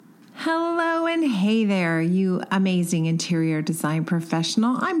Hello and hey there, you amazing interior design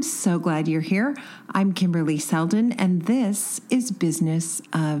professional. I'm so glad you're here. I'm Kimberly Selden, and this is Business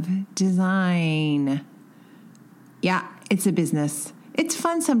of Design. Yeah, it's a business. It's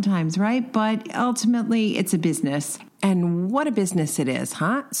fun sometimes, right? But ultimately, it's a business. And what a business it is,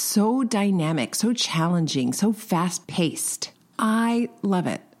 huh? So dynamic, so challenging, so fast-paced. I love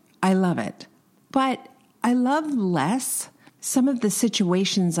it. I love it. But I love less some of the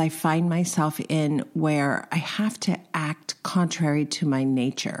situations I find myself in where I have to act contrary to my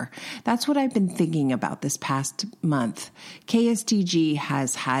nature. That's what I've been thinking about this past month. KSDG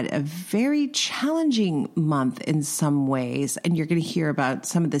has had a very challenging month in some ways, and you're going to hear about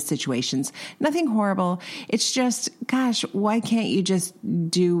some of the situations. Nothing horrible. It's just, gosh, why can't you just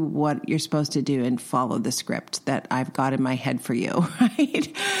do what you're supposed to do and follow the script that I've got in my head for you,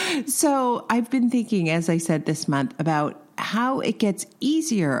 right? So I've been thinking, as I said this month, about how it gets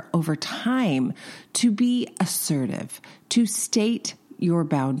easier over time to be assertive, to state your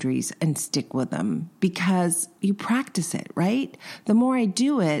boundaries and stick with them because you practice it, right? The more I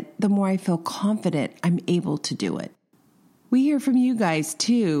do it, the more I feel confident I'm able to do it. We hear from you guys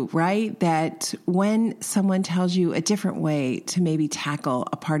too, right? That when someone tells you a different way to maybe tackle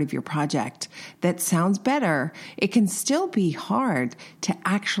a part of your project that sounds better, it can still be hard to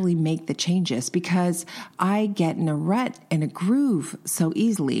actually make the changes because I get in a rut and a groove so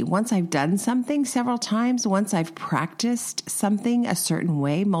easily. Once I've done something several times, once I've practiced something a certain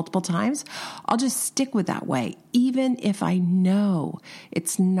way multiple times, I'll just stick with that way. Even if I know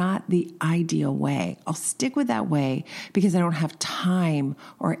it's not the ideal way, I'll stick with that way because I don't have time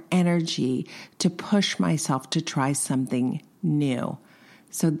or energy to push myself to try something new.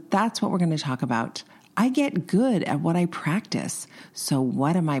 So that's what we're going to talk about. I get good at what I practice. So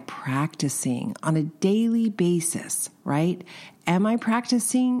what am I practicing on a daily basis, right? Am I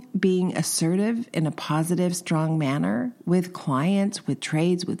practicing being assertive in a positive, strong manner with clients, with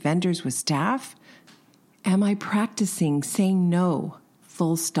trades, with vendors, with staff? Am I practicing saying no,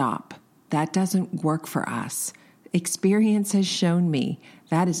 full stop? That doesn't work for us. Experience has shown me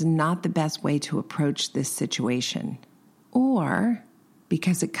that is not the best way to approach this situation. Or,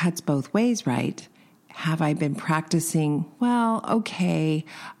 because it cuts both ways, right? Have I been practicing, well, okay,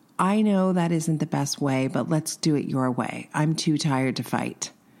 I know that isn't the best way, but let's do it your way. I'm too tired to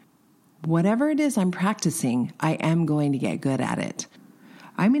fight. Whatever it is I'm practicing, I am going to get good at it.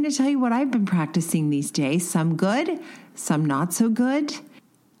 I'm going to tell you what I've been practicing these days. Some good, some not so good.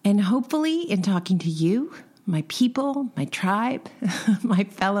 And hopefully in talking to you, my people, my tribe, my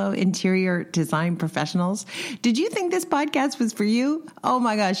fellow interior design professionals, did you think this podcast was for you? Oh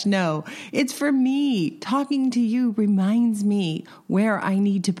my gosh, no. It's for me. Talking to you reminds me where I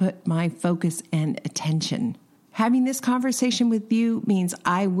need to put my focus and attention. Having this conversation with you means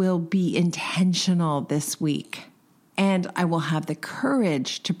I will be intentional this week. And I will have the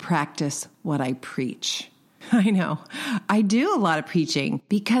courage to practice what I preach. I know. I do a lot of preaching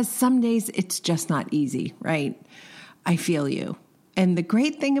because some days it's just not easy, right? I feel you. And the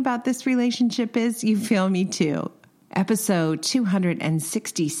great thing about this relationship is you feel me too. Episode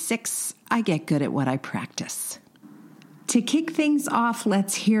 266, I get good at what I practice. To kick things off,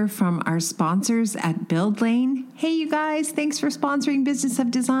 let's hear from our sponsors at BuildLane. Hey, you guys, thanks for sponsoring Business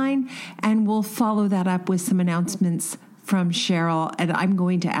of Design. And we'll follow that up with some announcements from Cheryl. And I'm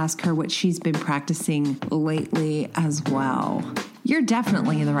going to ask her what she's been practicing lately as well. You're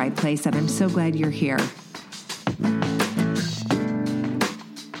definitely in the right place, and I'm so glad you're here.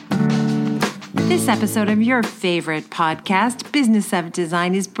 This episode of your favorite podcast, Business of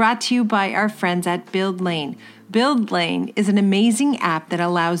Design, is brought to you by our friends at BuildLane. BuildLane is an amazing app that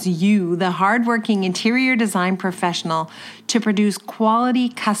allows you, the hardworking interior design professional, to produce quality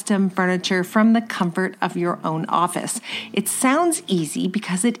custom furniture from the comfort of your own office. It sounds easy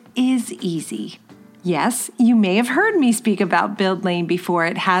because it is easy. Yes, you may have heard me speak about BuildLane before.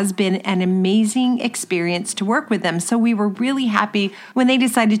 It has been an amazing experience to work with them, so we were really happy when they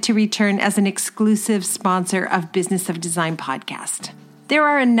decided to return as an exclusive sponsor of Business of Design podcast. There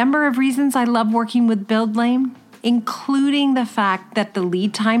are a number of reasons I love working with BuildLane, including the fact that the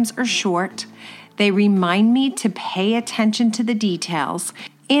lead times are short, they remind me to pay attention to the details,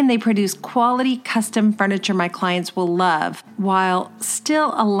 and they produce quality custom furniture my clients will love while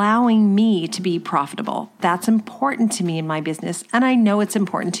still allowing me to be profitable. That's important to me in my business, and I know it's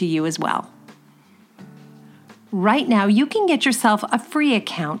important to you as well. Right now, you can get yourself a free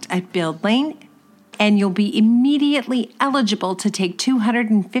account at BuildLane, and you'll be immediately eligible to take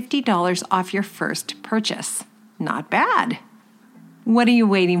 $250 off your first purchase. Not bad. What are you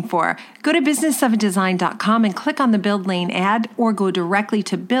waiting for? Go to businessofdesign.com and click on the Build Lane ad, or go directly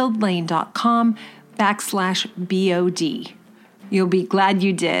to buildlane.com/BOD. You'll be glad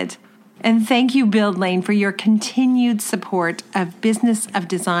you did. And thank you, Build Lane, for your continued support of Business of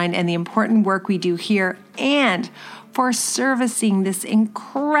Design and the important work we do here, and for servicing this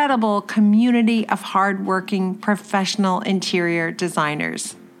incredible community of hardworking professional interior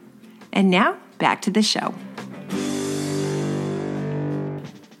designers. And now, back to the show.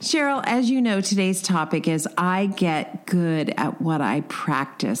 Cheryl, as you know, today's topic is I get good at what I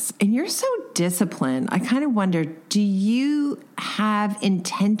practice. And you're so disciplined. I kind of wonder, do you have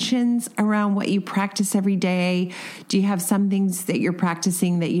intentions around what you practice every day? Do you have some things that you're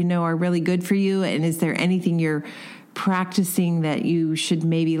practicing that you know are really good for you? And is there anything you're practicing that you should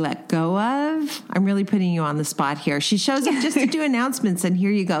maybe let go of? I'm really putting you on the spot here. She shows up just to do announcements, and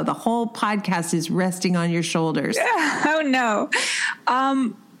here you go. The whole podcast is resting on your shoulders. Oh, no.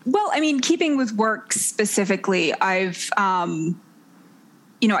 Well, I mean, keeping with work specifically, I've, I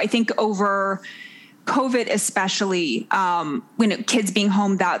think over COVID especially, when kids being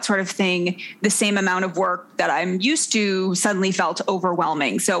home, that sort of thing, the same amount of work that I'm used to suddenly felt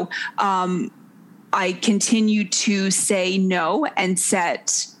overwhelming. So I continue to say no and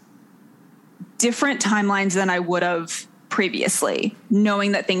set different timelines than I would have previously,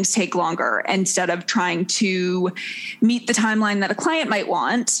 knowing that things take longer, instead of trying to meet the timeline that a client might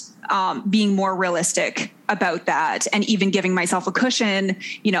want, being more realistic about that, and even giving myself a cushion.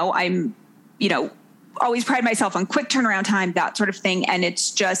 I'm, always pride myself on quick turnaround time, that sort of thing. And it's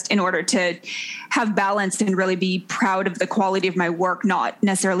just in order to have balance and really be proud of the quality of my work, not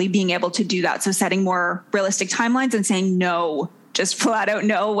necessarily being able to do that. So setting more realistic timelines and saying no, just flat out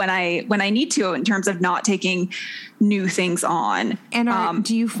no when I need to, in terms of not taking new things on. And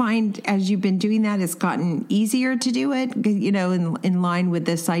do you find, as you've been doing that, it's gotten easier to do it, in line with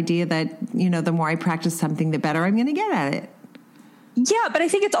this idea that, the more I practice something, the better I'm going to get at it? Yeah, but I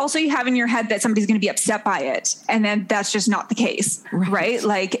think it's also, you have in your head that somebody's going to be upset by it. And then that's just not the case, right?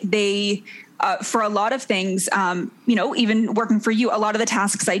 Like they, for a lot of things, even working for you, a lot of the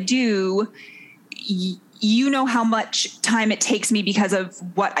tasks I do, how much time it takes me because of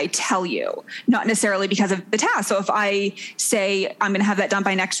what I tell you, not necessarily because of the task. So if I say I'm going to have that done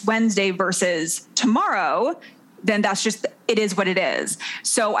by next Wednesday versus tomorrow, then that's just, it is what it is.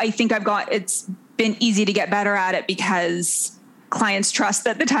 So I think it's been easy to get better at it because clients trust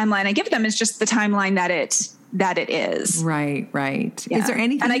that the timeline I give them is just the timeline that it is. Right. Yeah. Is there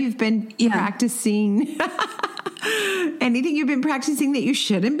anything you've been practicing? Anything you've been practicing that you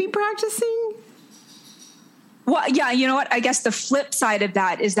shouldn't be practicing? Well, yeah, you know what? I guess the flip side of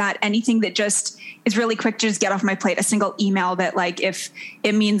that is that anything that just is really quick to just get off my plate, a single email that, like, if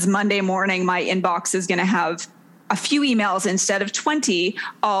it means Monday morning, my inbox is going to have a few emails instead of 20,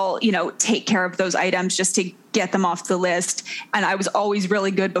 I'll, take care of those items just to get them off the list. And I was always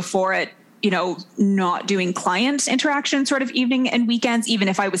really good before it, not doing client interaction sort of evening and weekends, even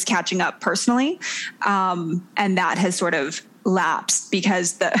if I was catching up personally. And that has sort of lapsed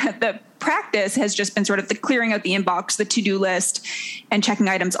because the practice has just been sort of the clearing out the inbox, the to-do list, and checking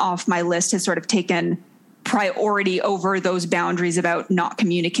items off my list has sort of taken priority over those boundaries about not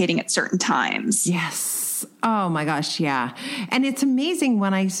communicating at certain times. Yes. Oh my gosh. Yeah. And it's amazing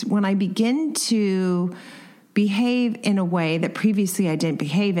when I begin to behave in a way that previously I didn't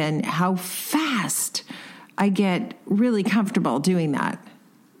behave in, how fast I get really comfortable doing that.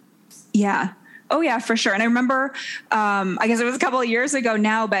 Yeah. Oh yeah, for sure. And I remember, I guess it was a couple of years ago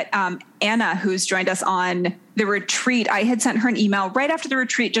now, but Anna, who's joined us on the retreat, I had sent her an email right after the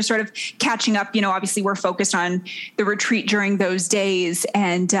retreat, just sort of catching up. Obviously we're focused on the retreat during those days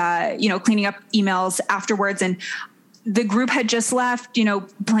and, cleaning up emails afterwards. And the group had just left,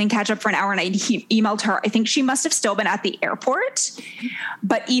 playing catch up for an hour, and I emailed her. I think she must have still been at the airport,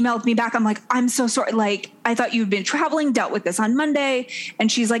 but emailed me back. I'm like, I'm so sorry. Like, I thought you'd been traveling, dealt with this on Monday.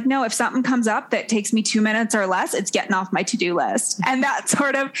 And she's like, no, if something comes up that takes me 2 minutes or less, it's getting off my to-do list. And that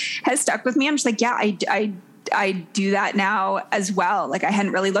sort of has stuck with me. I'm just like, yeah, I do that now as well. Like, I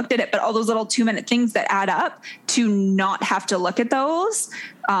hadn't really looked at it, but all those little 2-minute things that add up to not have to look at those.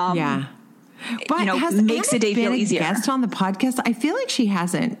 Yeah. But makes the day feel easier. Been a guest on the podcast? I feel like she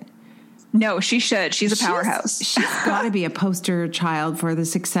hasn't. No, she should. She's a powerhouse. She's got to be a poster child for the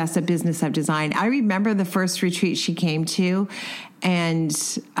success of Business of Design. I remember the first retreat she came to and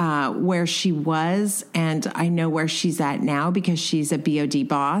where she was, and I know where she's at now because she's a BOD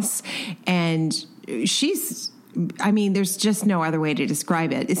boss. And there's just no other way to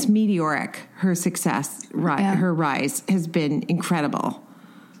describe it. It's meteoric. Her success, her rise has been incredible.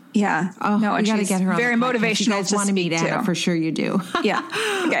 Yeah. Oh, no, and you got to she's get her on very the podcast. motivational. You guys want to meet Anna? For sure you do. Yeah.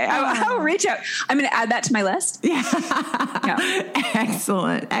 Okay. I will reach out. I'm going to add that to my list. Yeah. Yeah.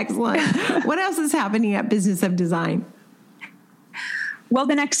 Excellent. What else is happening at Business of Design? Well,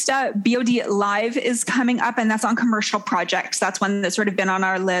 the next BOD Live is coming up, and that's on commercial projects. That's one that's sort of been on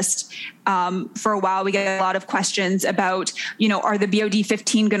our list for a while. We get a lot of questions about, are the BOD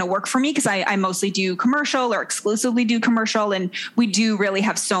 15 going to work for me? Because I mostly do commercial or exclusively do commercial, and we do really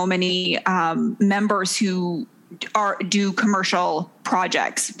have so many members who do commercial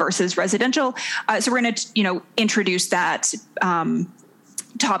projects versus residential. So we're going to, introduce that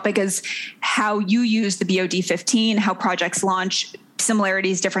topic as how you use the BOD 15, how projects launch,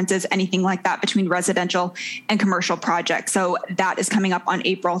 similarities, differences, anything like that between residential and commercial projects. So that is coming up on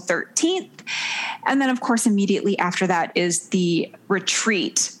April 13th. And then, of course, immediately after that is the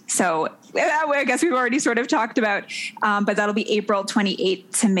retreat. So I guess we've already sort of talked about, but that'll be April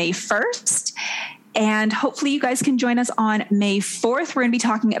 28th to May 1st. And hopefully you guys can join us on May 4th. We're going to be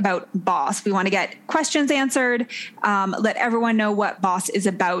talking about BOSS. We want to get questions answered, let everyone know what BOSS is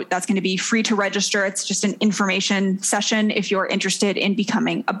about. That's going to be free to register. It's just an information session if you're interested in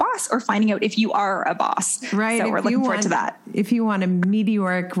becoming a boss or finding out if you are a boss. Right. So we're looking forward to that. If you want a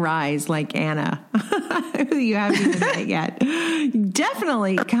meteoric rise like Anna, who you haven't even met yet,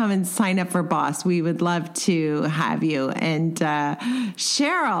 definitely come and sign up for BOSS. We would love to have you. And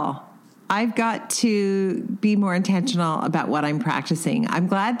Cheryl, I've got to be more intentional about what I'm practicing. I'm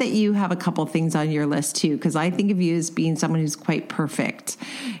glad that you have a couple things on your list too, because I think of you as being someone who's quite perfect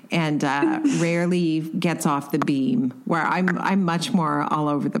and rarely gets off the beam, where I'm much more all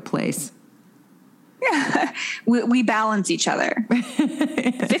over the place. Yeah, we balance each other.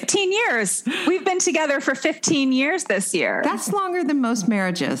 15 years. We've been together for 15 years this year. That's longer than most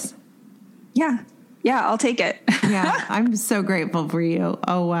marriages. Yeah, I'll take it. Yeah, I'm so grateful for you.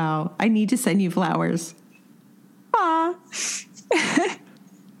 Oh, wow. I need to send you flowers. Aw.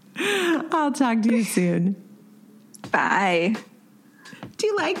 I'll talk to you soon. Bye. Do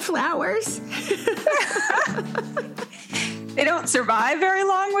you like flowers? They don't survive very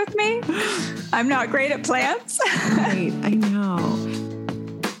long with me. I'm not great at plants. Right, I know.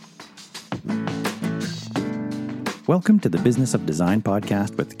 Welcome to the Business of Design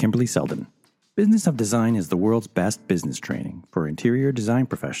podcast with Kimberly Seldon. Business of Design is the world's best business training for interior design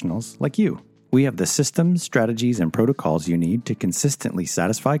professionals like you. We have the systems, strategies, and protocols you need to consistently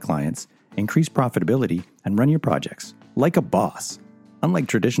satisfy clients, increase profitability, and run your projects like a boss. Unlike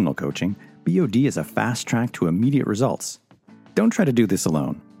traditional coaching, BOD is a fast track to immediate results. Don't try to do this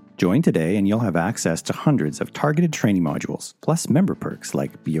alone. Join today and you'll have access to hundreds of targeted training modules, plus member perks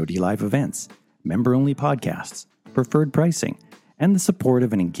like BOD Live events, member-only podcasts, preferred pricing, and the support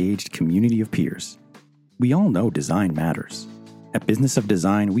of an engaged community of peers. We all know design matters. At Business of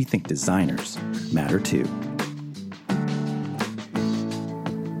Design, we think designers matter too.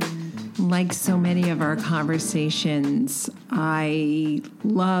 Like so many of our conversations, I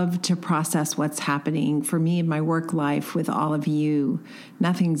love to process what's happening for me in my work life with all of you.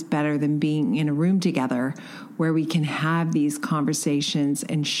 Nothing's better than being in a room together where we can have these conversations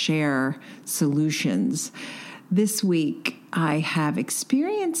and share solutions. This week, I have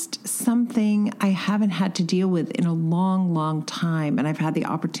experienced something I haven't had to deal with in a long, long time, and I've had the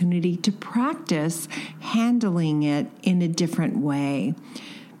opportunity to practice handling it in a different way.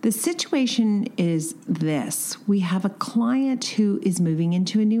 The situation is this. We have a client who is moving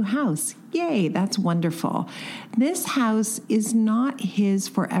into a new house. Yay, that's wonderful. This house is not his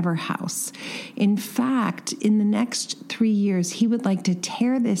forever house. In fact, in the next 3 years, he would like to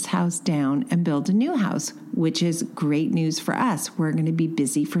tear this house down and build a new house, which is great news for us. We're going to be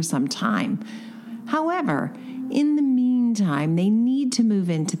busy for some time. However, in the meantime, they need to move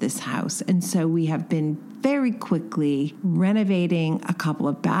into this house. And so we have been very quickly renovating a couple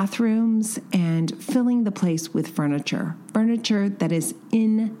of bathrooms and filling the place with furniture that is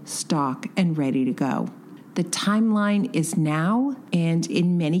in stock and ready to go. The timeline is now, and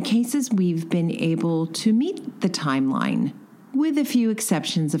in many cases, we've been able to meet the timeline. With a few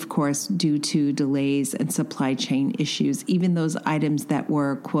exceptions, of course, due to delays and supply chain issues. Even those items that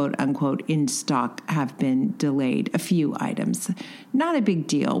were quote unquote in stock have been delayed. A few items. Not a big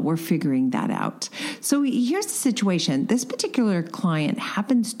deal. We're figuring that out. So here's the situation. This particular client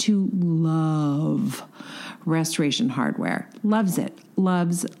happens to love restoration hardware. Loves it.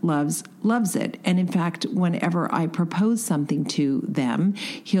 Loves it. And in fact, whenever I propose something to them,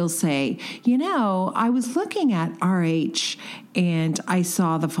 he'll say, I was looking at RH and I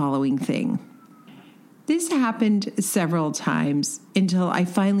saw the following thing. This happened several times until I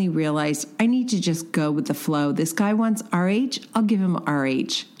finally realized I need to just go with the flow. This guy wants RH, I'll give him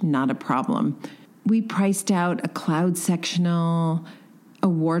RH, not a problem. We priced out a cloud sectional, a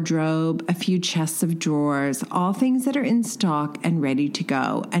wardrobe, a few chests of drawers, all things that are in stock and ready to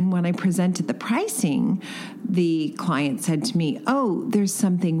go. And when I presented the pricing, the client said to me, "Oh, there's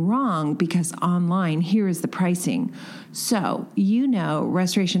something wrong because online, here is the pricing." So,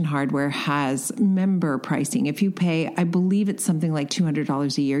 Restoration Hardware has member pricing. If you pay, I believe it's something like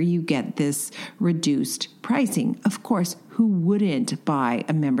 $200 a year, you get this reduced pricing. Of course, who wouldn't buy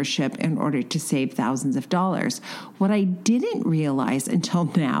a membership in order to save thousands of dollars? What I didn't realize until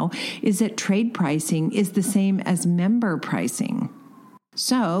now is that trade pricing is the same as member pricing.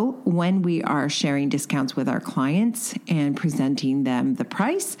 So when we are sharing discounts with our clients and presenting them the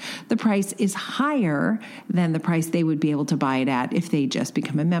price is higher than the price they would be able to buy it at if they just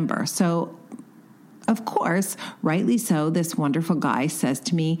become a member. So of course, rightly so, this wonderful guy says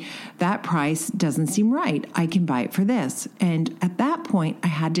to me, "That price doesn't seem right. I can buy it for this." And at that point, I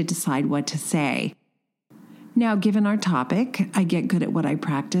had to decide what to say. Now, given our topic, I get good at what I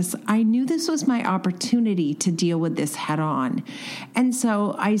practice. I knew this was my opportunity to deal with this head on. And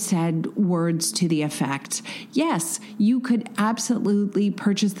so I said words to the effect, "Yes, you could absolutely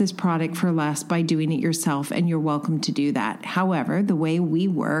purchase this product for less by doing it yourself, and you're welcome to do that. However, the way we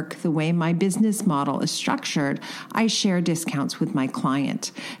work, the way my business model is structured, I share discounts with my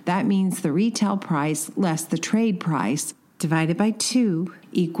client. That means the retail price less the trade price divided by 2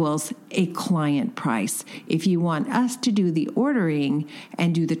 equals a client price. If you want us to do the ordering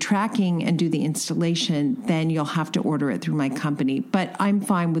and do the tracking and do the installation, then you'll have to order it through my company. But I'm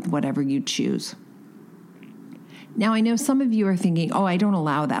fine with whatever you choose." Now, I know some of you are thinking, "Oh, I don't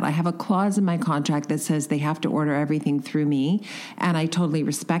allow that. I have a clause in my contract that says they have to order everything through me," and I totally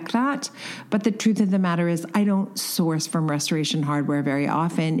respect that. But the truth of the matter is I don't source from Restoration Hardware very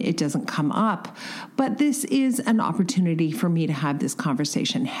often. It doesn't come up. But this is an opportunity for me to have this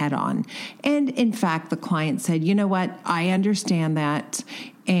conversation head on. And in fact, the client said, "You know what? I understand that.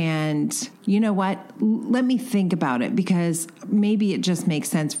 And you know what? Let me think about it because maybe it just makes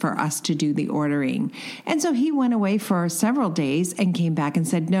sense for us to do the ordering." And so he went away for several days and came back and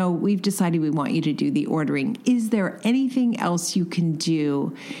said, "No, we've decided we want you to do the ordering. Is there anything else you can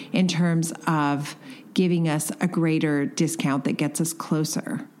do in terms of giving us a greater discount that gets us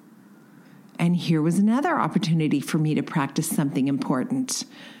closer?" And here was another opportunity for me to practice something important.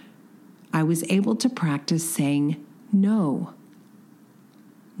 I was able to practice saying no.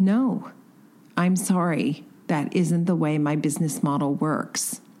 "No, I'm sorry. That isn't the way my business model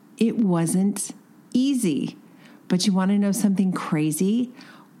works." It wasn't easy. But you want to know something crazy?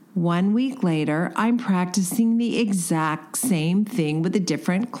 1 week later, I'm practicing the exact same thing with a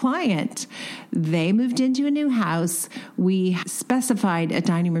different client. They moved into a new house. We specified a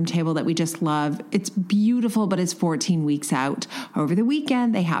dining room table that we just love. It's beautiful, but it's 14 weeks out. Over the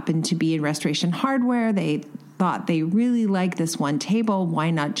weekend, they happened to be in Restoration Hardware. They thought they really liked this one table.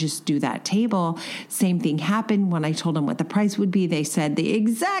 Why not just do that table? Same thing happened when I told them what the price would be. They said the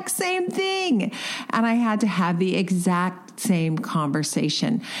exact same thing. And I had to have the exact same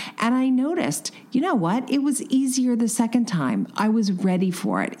conversation. And I noticed, you know what? It was easier the second time. I was ready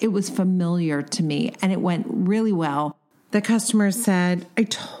for it. It was familiar to me and it went really well. The customer said, "I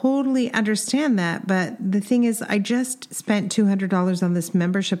totally understand that, but the thing is, I just spent $200 on this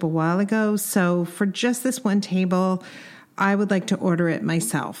membership a while ago, so for just this one table, I would like to order it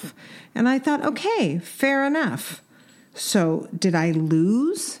myself." And I thought, okay, fair enough. So did I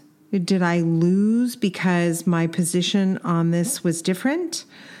lose? Did I lose because my position on this was different?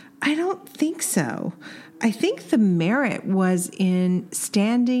 I don't think so. I think the merit was in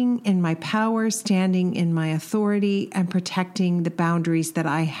standing in my power, standing in my authority, and protecting the boundaries that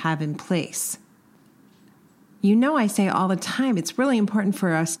I have in place. You know, I say all the time, it's really important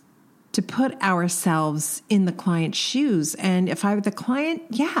for us to put ourselves in the client's shoes. And if I were the client,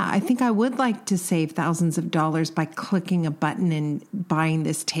 yeah, I think I would like to save thousands of dollars by clicking a button and buying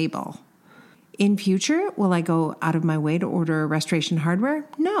this table. In future, will I go out of my way to order Restoration Hardware?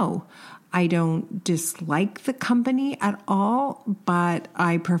 No. I don't dislike the company at all, but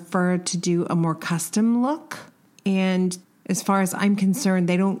I prefer to do a more custom look. And as far as I'm concerned,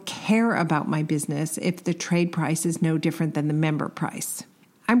 they don't care about my business if the trade price is no different than the member price.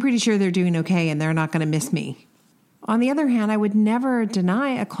 I'm pretty sure they're doing okay and they're not going to miss me. On the other hand, I would never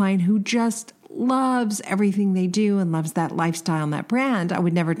deny a client who just loves everything they do and loves that lifestyle and that brand. I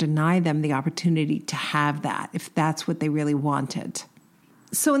would never deny them the opportunity to have that if that's what they really wanted.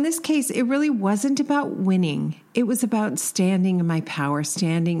 So in this case, it really wasn't about winning. It was about standing in my power,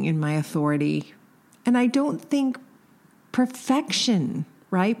 standing in my authority. And I don't think perfection,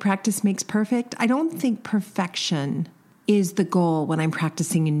 right? Practice makes perfect. I don't think perfection is the goal when I'm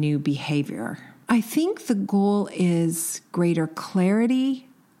practicing a new behavior. I think the goal is greater clarity,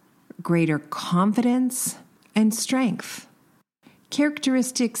 greater confidence, and strength.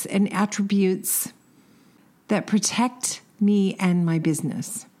 Characteristics and attributes that protect me and my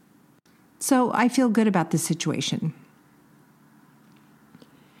business. So I feel good about the situation.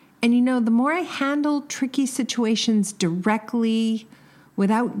 And the more I handle tricky situations directly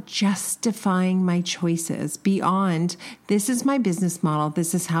without justifying my choices beyond, this is my business model,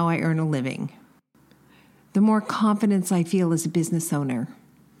 this is how I earn a living, the more confidence I feel as a business owner.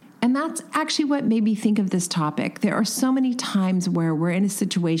 And that's actually what made me think of this topic. There are so many times where we're in a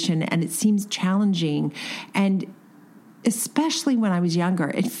situation and it seems challenging, and especially when I was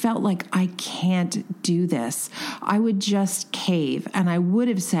younger, it felt like I can't do this. I would just cave. And I would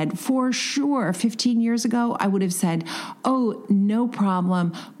have said, for sure, 15 years ago, I would have said, oh, no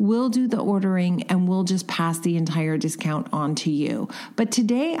problem. We'll do the ordering and we'll just pass the entire discount on to you. But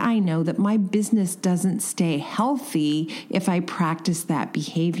today I know that my business doesn't stay healthy if I practice that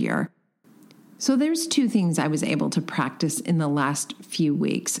behavior. So there's two things I was able to practice in the last few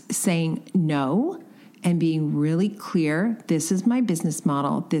weeks: saying no and being really clear, this is my business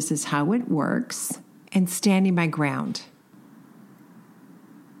model, this is how it works, and standing my ground.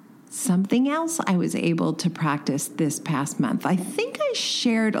 Something else I was able to practice this past month, I think I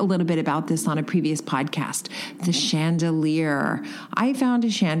shared a little bit about this on a previous podcast, the chandelier. I found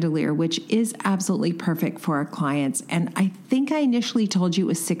a chandelier which is absolutely perfect for our clients, and I think I initially told you it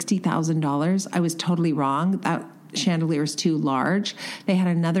was $60,000. I was totally wrong. That chandelier is too large. They had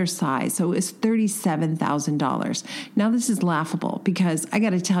another size, so it was $37,000. Now this is laughable because I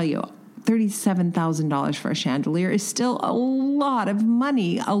got to tell you, $37,000 for a chandelier is still a lot of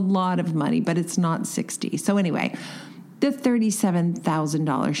money, but it's not 60. So anyway, the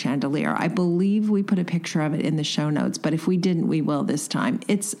 $37,000 chandelier. I believe we put a picture of it in the show notes, but if we didn't, we will this time.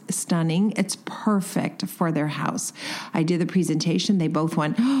 It's stunning. It's perfect for their house. I did the presentation. They both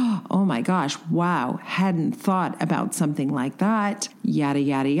went, oh my gosh, wow, hadn't thought about something like that. Yada,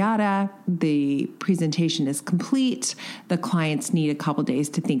 yada, yada. The presentation is complete. The clients need a couple days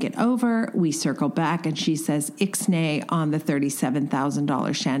to think it over. We circle back and she says, ixnay on the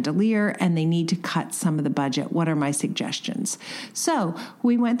 $37,000 chandelier, and they need to cut some of the budget. What are my suggestions? So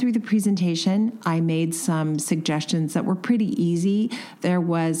we went through the presentation. I made some suggestions that were pretty easy. There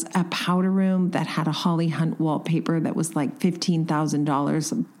was a powder room that had a Holly Hunt wallpaper that was like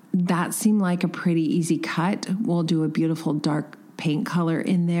 $15,000. That seemed like a pretty easy cut. We'll do a beautiful dark paint color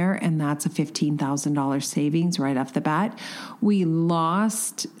in there, and that's a $15,000 savings right off the bat. We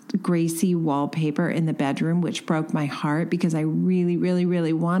lost Gracie wallpaper in the bedroom, which broke my heart because I really, really,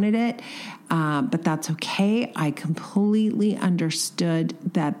 really wanted it. But that's okay. I completely understood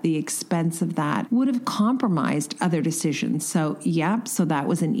that the expense of that would have compromised other decisions. So that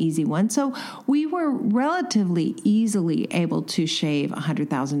was an easy one. So we were relatively easily able to shave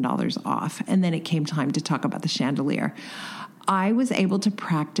 $100,000 off. And then it came time to talk about the chandelier. I was able to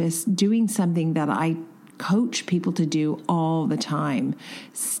practice doing something that I coach people to do all the time.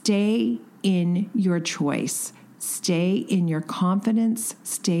 Stay in your choice. Stay in your confidence,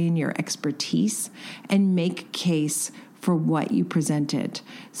 stay in your expertise, and make a case for what you presented.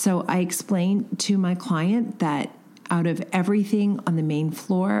 So I explained to my client that out of everything on the main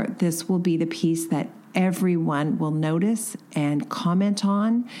floor, this will be the piece that everyone will notice and comment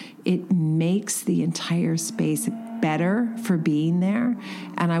on. It makes the entire space better for being there,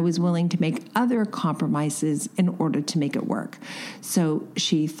 and I was willing to make other compromises in order to make it work. So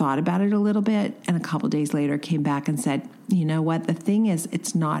she thought about it a little bit, and a couple days later came back and said, you know what, the thing is,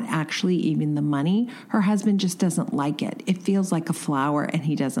 it's not actually even the money. Her husband just doesn't like it. It feels like a flower and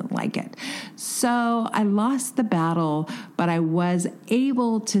he doesn't like it. So I lost the battle, but I was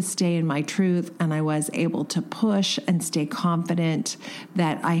able to stay in my truth, and I was able to push and stay confident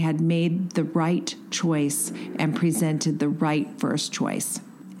that I had made the right choice and presented the right first choice.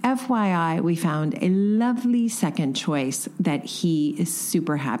 FYI, we found a lovely second choice that he is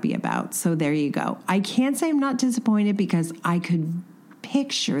super happy about. So there you go. I can't say I'm not disappointed because I could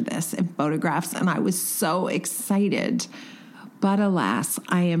picture this in photographs and I was so excited. But alas,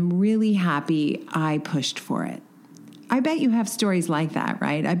 I am really happy I pushed for it. I bet you have stories like that,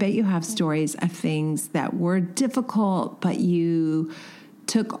 right? I bet you have stories of things that were difficult, but you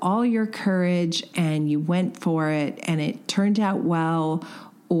took all your courage and you went for it and it turned out well.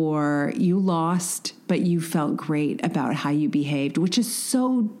 or you lost, but you felt great about how you behaved, which is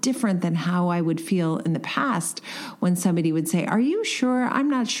so different than how I would feel in the past when somebody would say, "Are you sure?" "I'm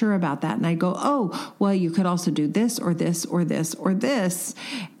not sure about that." And I go, "Oh, well, you could also do this or this or this or this,"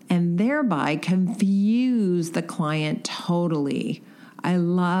 and thereby confuse the client totally. I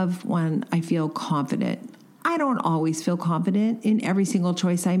love when I feel confident. I don't always feel confident in every single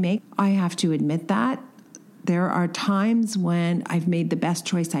choice I make. I have to admit that. There are times when I've made the best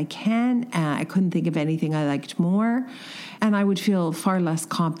choice I can, and I couldn't think of anything I liked more, and I would feel far less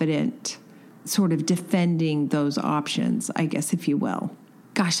confident sort of defending those options, I guess, if you will.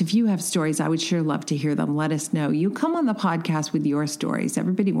 Gosh, if you have stories, I would sure love to hear them. Let us know. You come on the podcast with your stories.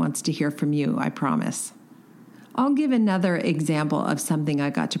 Everybody wants to hear from you, I promise. I'll give another example of something I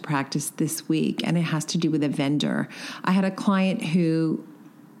got to practice this week, and it has to do with a vendor. I had a client who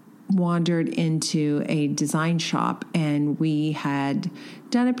wandered into a design shop, and we had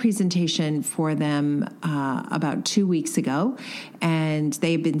done a presentation for them about 2 weeks ago, and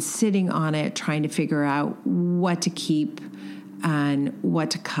they've been sitting on it trying to figure out what to keep and what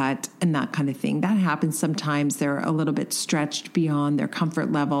to cut and that kind of thing. That happens sometimes. They're a little bit stretched beyond their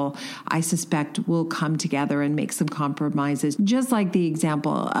comfort level. I suspect we'll come together and make some compromises, just like the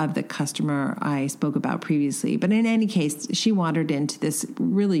example of the customer I spoke about previously. But in any case, she wandered into this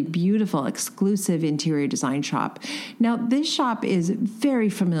really beautiful, exclusive interior design shop. Now, this shop is very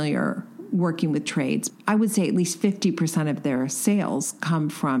familiar working with trades. I would say at least 50% of their sales come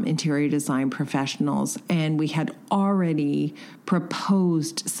from interior design professionals, and we had already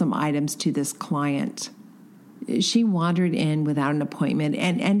proposed some items to this client. She wandered in without an appointment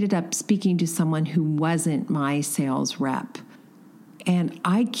and ended up speaking to someone who wasn't my sales rep. And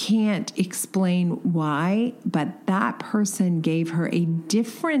I can't explain why, but that person gave her a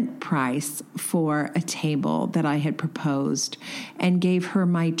different price for a table that I had proposed and gave her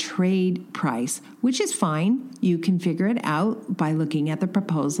my trade price, which is fine. You can figure it out by looking at the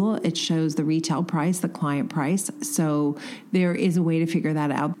proposal. It shows the retail price, the client price. So there is a way to figure that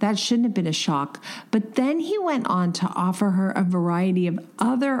out. That shouldn't have been a shock. But then he went on to offer her a variety of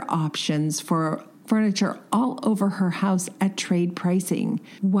other options for furniture all over her house at trade pricing.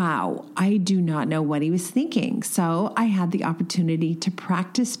 Wow, I do not know what he was thinking. So I had the opportunity to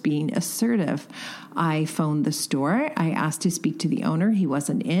practice being assertive. I phoned the store. I asked to speak to the owner. He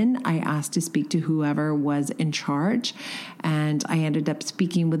wasn't in. I asked to speak to whoever was in charge. And I ended up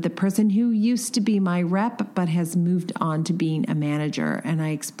speaking with the person who used to be my rep, but has moved on to being a manager. And I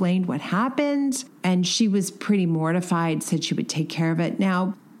explained what happened. And she was pretty mortified, said she would take care of it.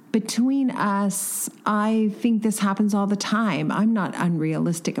 Now, between us, I think this happens all the time. I'm not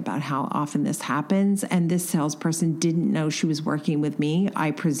unrealistic about how often this happens. And this salesperson didn't know she was working with me,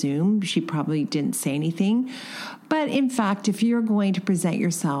 I presume. She probably didn't say anything. But in fact, if you're going to present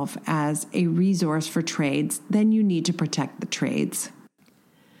yourself as a resource for trades, then you need to protect the trades.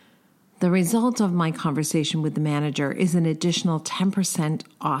 The result of my conversation with the manager is an additional 10%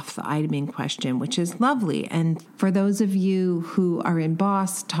 off the item in question, which is lovely. And for those of you who are in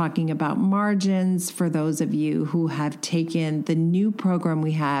Boss talking about margins, for those of you who have taken the new program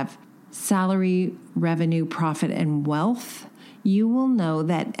we have, Salary, Revenue, Profit, and Wealth, you will know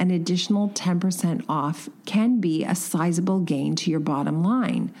that an additional 10% off can be a sizable gain to your bottom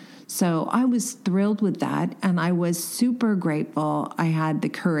line. So I was thrilled with that, and I was super grateful I had the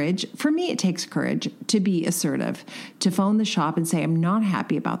courage. For me, it takes courage to be assertive, to phone the shop and say, "I'm not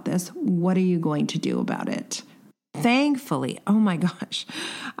happy about this. What are you going to do about it?" Thankfully, oh my gosh,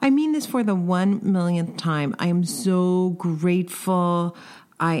 I mean this for the 1 millionth time, I am so grateful.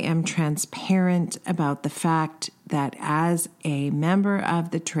 I am transparent about the fact that as a member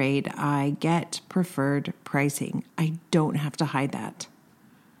of the trade, I get preferred pricing. I don't have to hide that.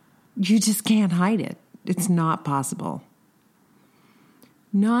 You just can't hide it. It's not possible.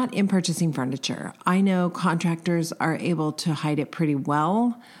 Not in purchasing furniture. I know contractors are able to hide it pretty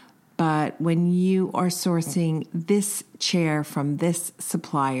well, but when you are sourcing this chair from this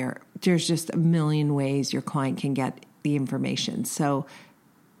supplier, there's just a million ways your client can get the information. So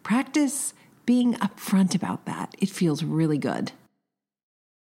practice being upfront about that. It feels really good.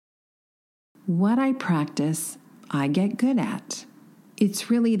 What I practice, I get good at.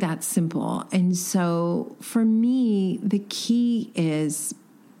 It's really that simple. And so for me, the key is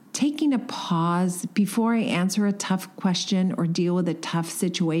taking a pause before I answer a tough question or deal with a tough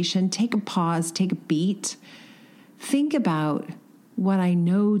situation. Take a pause, take a beat. Think about what I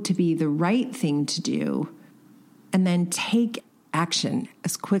know to be the right thing to do, and then take action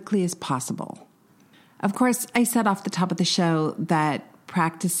as quickly as possible. Of course, I said off the top of the show that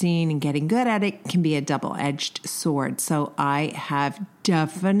practicing and getting good at it can be a double-edged sword. So I have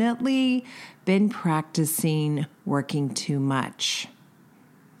definitely been practicing working too much.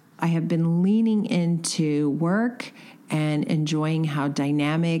 I have been leaning into work and enjoying how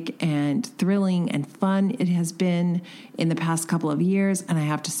dynamic and thrilling and fun it has been in the past couple of years. And I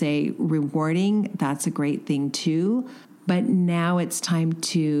have to say, rewarding, that's a great thing too. But now it's time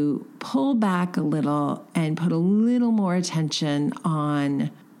to pull back a little and put a little more attention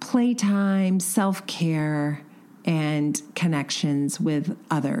on playtime, self-care, and connections with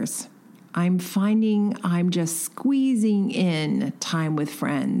others. I'm finding I'm just squeezing in time with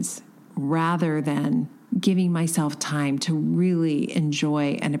friends rather than giving myself time to really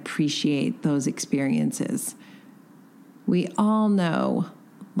enjoy and appreciate those experiences. We all know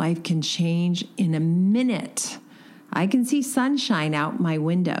life can change in a minute. I can see sunshine out my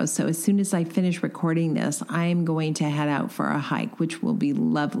window, so as soon as I finish recording this, I'm going to head out for a hike, which will be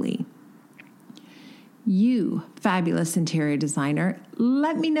lovely. You, fabulous interior designer,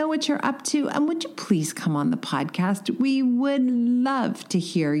 let me know what you're up to, and would you please come on the podcast? We would love to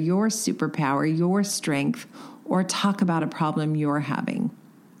hear your superpower, your strength, or talk about a problem you're having.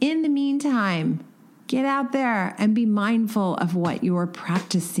 In the meantime, get out there and be mindful of what you're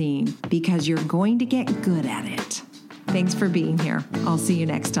practicing because you're going to get good at it. Thanks for being here. I'll see you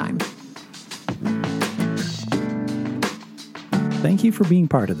next time. Thank you for being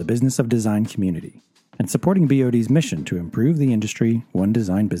part of the Business of Design community and supporting BOD's mission to improve the industry one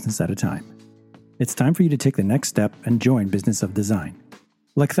design business at a time. It's time for you to take the next step and join Business of Design.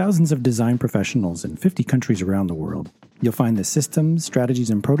 Like thousands of design professionals in 50 countries around the world, you'll find the systems, strategies,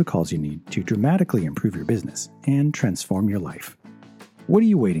 and protocols you need to dramatically improve your business and transform your life. What are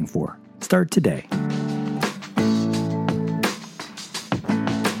you waiting for? Start today.